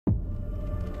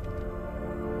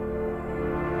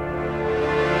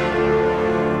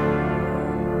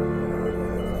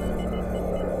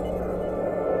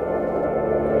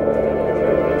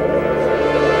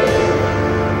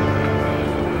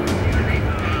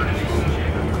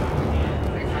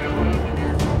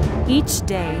Each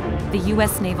day, the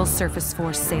U.S. Naval Surface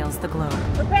Force sails the globe.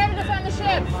 Prepare to defend the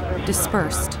ship!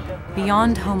 Dispersed,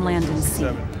 beyond homeland and sea,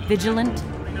 vigilant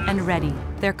and ready,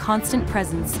 their constant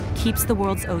presence keeps the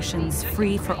world's oceans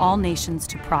free for all nations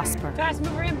to prosper. Fast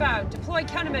mover inbound. Deploy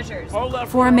countermeasures.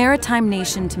 For a maritime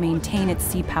nation to maintain its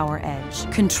sea power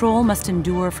edge, control must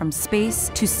endure from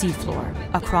space to seafloor,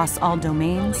 across all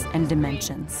domains and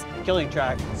dimensions. Killing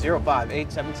track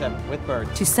 05877 with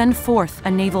bird. To send forth a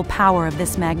naval power of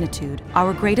this magnitude,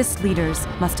 our greatest leaders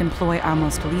must employ our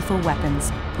most lethal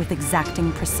weapons with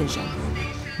exacting precision.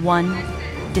 One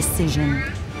decision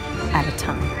at a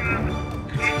time.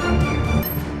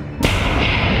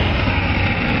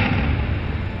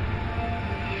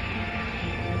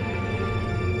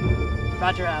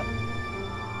 Roger out.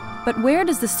 But where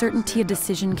does the certainty a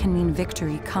decision can mean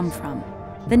victory come from?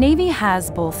 The Navy has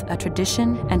both a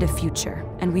tradition and a future,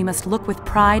 and we must look with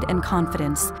pride and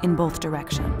confidence in both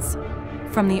directions.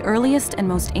 From the earliest and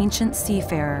most ancient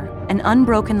seafarer, an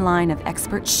unbroken line of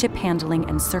expert ship handling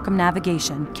and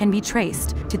circumnavigation can be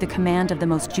traced to the command of the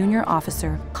most junior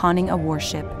officer conning a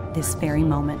warship this very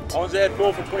moment. On head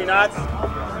full for 20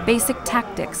 knots. Basic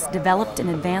tactics developed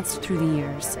and advanced through the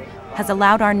years has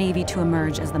allowed our Navy to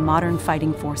emerge as the modern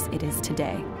fighting force it is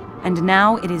today. And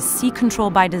now it is sea control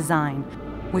by design,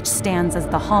 which stands as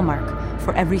the hallmark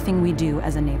for everything we do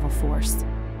as a naval force.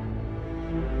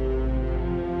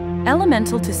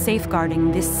 Elemental to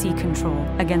safeguarding this sea control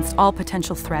against all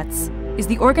potential threats is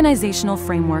the organizational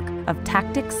framework of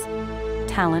tactics,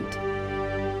 talent,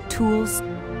 tools,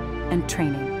 and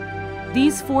training.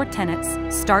 These four tenets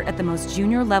start at the most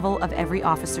junior level of every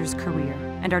officer's career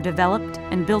and are developed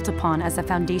and built upon as a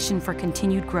foundation for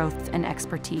continued growth and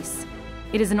expertise.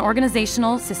 It is an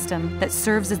organizational system that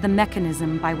serves as the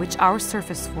mechanism by which our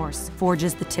surface force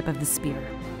forges the tip of the spear.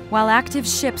 While active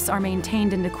ships are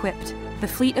maintained and equipped, the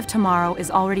fleet of tomorrow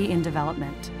is already in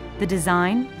development. The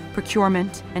design,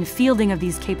 procurement, and fielding of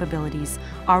these capabilities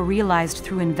are realized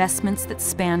through investments that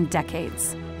span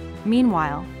decades.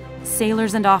 Meanwhile,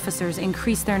 sailors and officers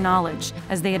increase their knowledge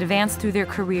as they advance through their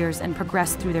careers and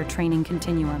progress through their training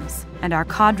continuums. And our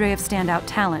cadre of standout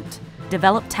talent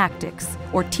develop tactics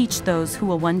or teach those who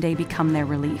will one day become their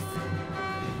relief.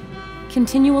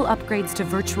 Continual upgrades to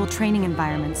virtual training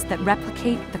environments that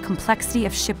replicate the complexity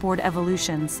of shipboard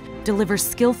evolutions deliver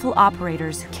skillful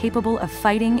operators capable of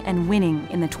fighting and winning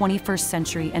in the 21st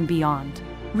century and beyond.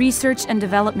 Research and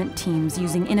development teams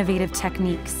using innovative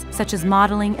techniques, such as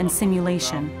modeling and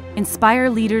simulation, inspire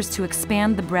leaders to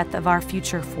expand the breadth of our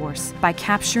future force by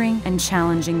capturing and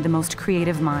challenging the most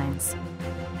creative minds.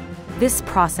 This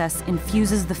process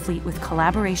infuses the fleet with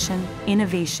collaboration,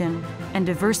 innovation, and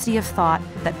diversity of thought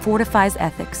that fortifies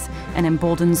ethics and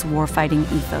emboldens warfighting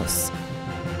ethos.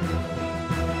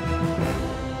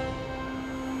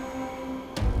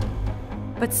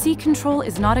 But sea control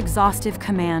is not exhaustive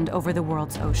command over the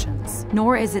world's oceans,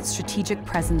 nor is it strategic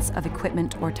presence of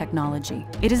equipment or technology.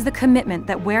 It is the commitment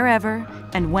that wherever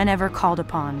and whenever called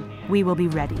upon, we will be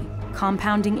ready,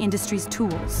 compounding industry's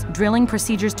tools, drilling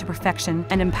procedures to perfection,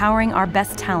 and empowering our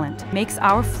best talent makes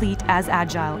our fleet as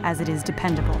agile as it is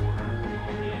dependable.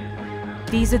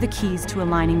 These are the keys to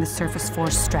aligning the surface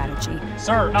force strategy.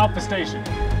 Sir, Alpha Station.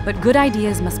 But good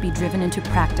ideas must be driven into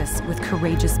practice with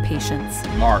courageous patience.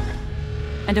 Mark.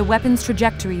 And a weapon's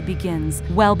trajectory begins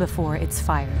well before it's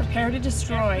fired. Prepare to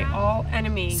destroy all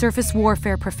enemies. Surface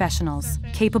warfare professionals,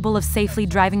 capable of safely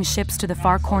driving ships to the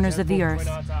far corners of the Earth,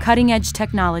 cutting-edge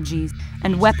technologies,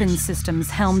 and weapons systems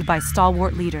helmed by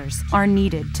stalwart leaders are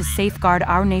needed to safeguard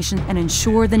our nation and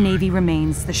ensure the Navy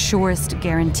remains the surest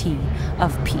guarantee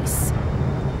of peace.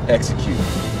 Execute.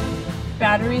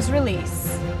 Batteries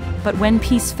release. But when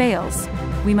peace fails,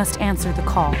 we must answer the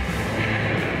call.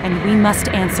 And we must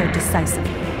answer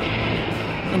decisively.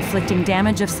 Inflicting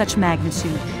damage of such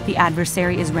magnitude, the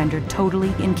adversary is rendered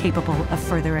totally incapable of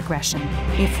further aggression.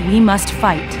 If we must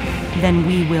fight, then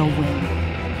we will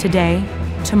win. Today,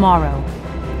 tomorrow,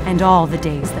 and all the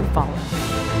days that follow.